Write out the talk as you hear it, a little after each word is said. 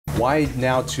Why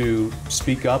now to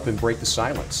speak up and break the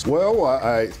silence? Well,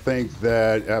 I think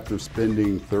that after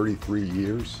spending 33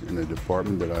 years in a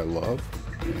department that I love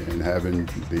and having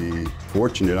the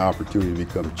fortunate opportunity to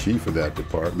become chief of that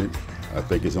department, I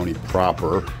think it's only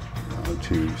proper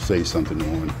to say something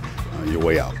on your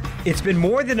way out. It's been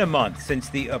more than a month since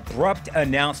the abrupt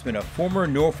announcement of former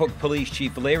Norfolk Police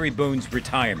Chief Larry Boone's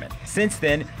retirement. Since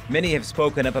then, many have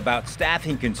spoken up about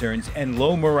staffing concerns and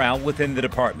low morale within the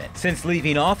department. Since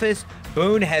leaving office,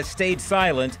 Boone has stayed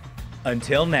silent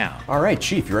until now. All right,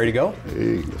 Chief, you ready to go?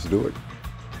 Hey, let's do it.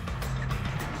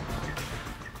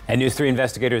 And News 3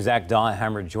 investigator Zach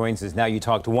Dahlheimer joins us now. You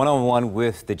talked one-on-one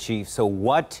with the chief. So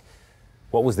what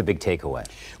was the big takeaway?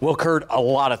 Well, Kurt, a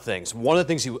lot of things. One of the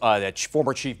things that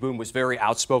former Chief Boone was very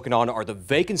outspoken on are the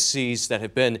vacancies that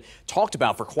have been talked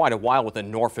about for quite a while within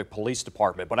Norfolk Police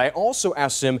Department. But I also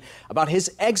asked him about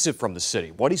his exit from the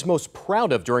city, what he's most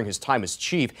proud of during his time as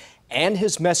chief, and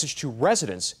his message to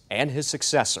residents and his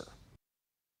successor.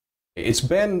 It's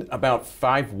been about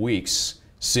 5 weeks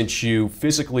since you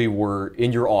physically were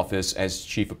in your office as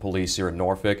chief of police here in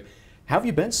Norfolk. How have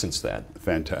you been since then?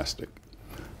 Fantastic.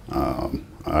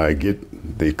 I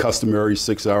get the customary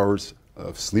 6 hours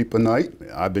of sleep a night.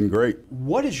 I've been great.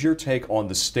 What is your take on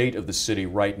the state of the city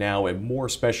right now, and more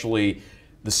especially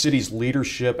the city's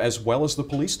leadership as well as the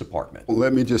police department? Well,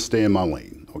 let me just stay in my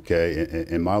lane, okay?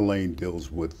 And my lane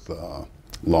deals with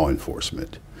law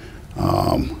enforcement.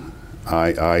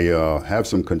 I have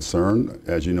some concern,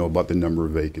 as you know, about the number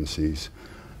of vacancies.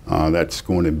 That's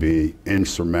going to be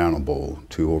insurmountable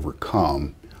to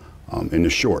overcome in the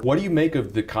short. What do you make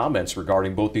of the comments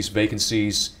regarding both these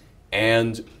vacancies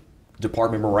and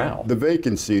department morale? The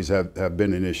vacancies have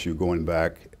been an issue going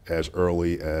back as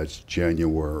early as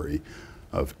January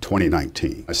of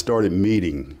 2019. I started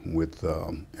meeting with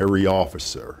every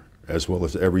officer as well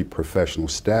as every professional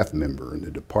staff member in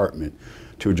the department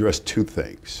to address two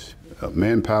things: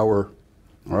 manpower,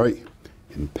 all right,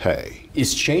 and pay.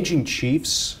 Is changing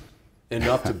chiefs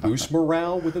enough to boost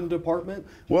morale within the department?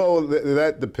 Well,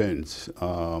 that depends.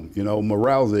 You know,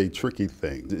 morale is a tricky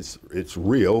thing. It's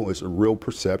real. It's a real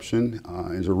perception.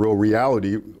 It's a real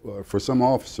reality for some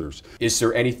officers. Is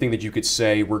there anything that you could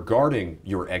say regarding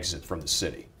your exit from the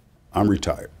city? I'm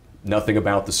retired. Nothing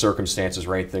about the circumstances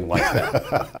or anything like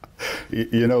that?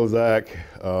 You know, Zach,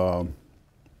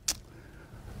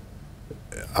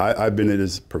 I've been in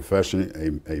this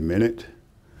profession a minute,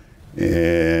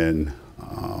 and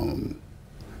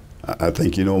I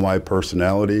think you know my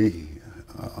personality.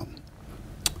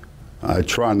 I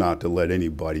try not to let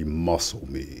anybody muscle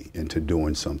me into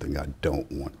doing something I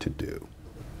don't want to do.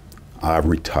 I've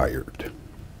retired.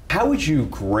 How would you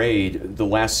grade the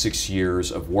last 6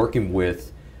 years of working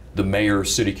with the mayor,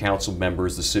 city council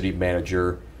members, the city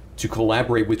manager, to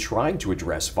collaborate with trying to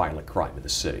address violent crime in the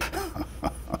city?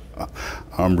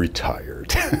 I'm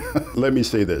retired. Let me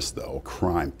say this though,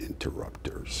 crime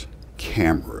interrupters,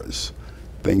 cameras,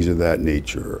 things of that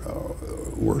nature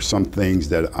were some things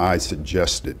that I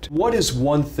suggested. What is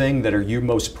one thing that are you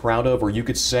most proud of, or you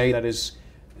could say that is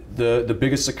the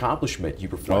biggest accomplishment you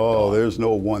reflect on? Oh, there's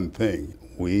no one thing.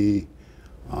 We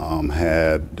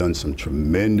have done some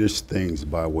tremendous things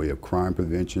by way of crime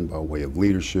prevention, by way of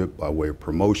leadership, by way of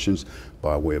promotions,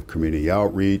 by way of community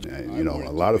outreach. And, you know,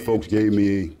 a lot of folks gave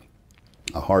me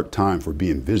a hard time for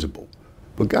being visible.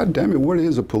 But God damn it, what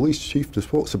is a police chief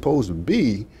supposed to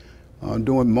be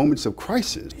during moments of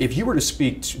crisis? If you were to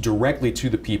speak directly to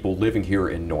the people living here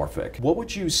in Norfolk, what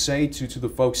would you say to the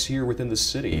folks here within the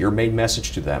city? Your main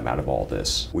message to them out of all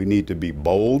this? We need to be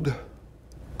bold,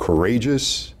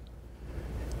 courageous,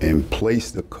 and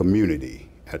place the community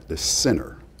at the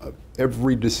center of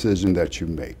every decision that you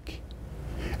make.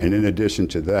 And in addition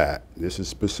to that, this is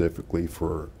specifically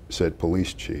for said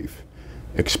police chief,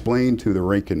 explain to the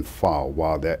rank and file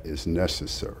why that is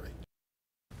necessary.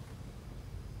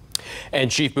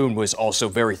 And Chief Boone was also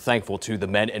very thankful to the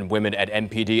men and women at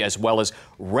MPD as well as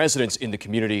residents in the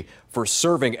community for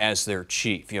serving as their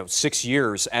chief. You know, 6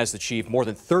 years as the chief, more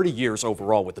than 30 years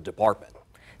overall with the department.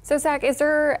 So Zach, is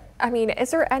there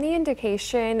any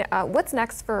indication, what's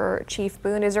next for Chief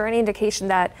Boone? Is there any indication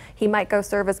that he might go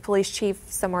serve as police chief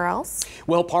somewhere else?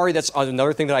 Well, Pari, that's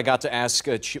another thing that I got to ask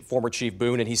former Chief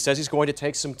Boone, and he says he's going to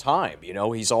take some time. You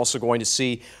know, he's also going to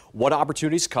see what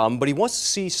opportunities come, but he wants to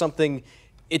see something.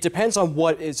 It depends on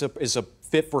what is a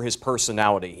fit for his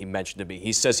personality, he mentioned to me.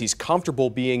 He says he's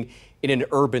comfortable being in an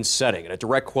urban setting. And a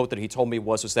direct quote that he told me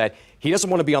was that he doesn't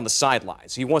want to be on the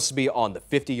sidelines. He wants to be on the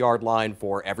 50-yard line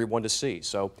for everyone to see.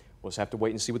 So we'll just have to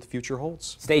wait and see what the future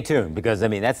holds. Stay tuned, because, I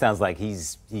mean, that sounds like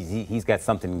he's got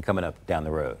something coming up down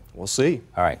the road. We'll see.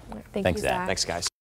 All right. Thanks, Zach. Thanks, guys.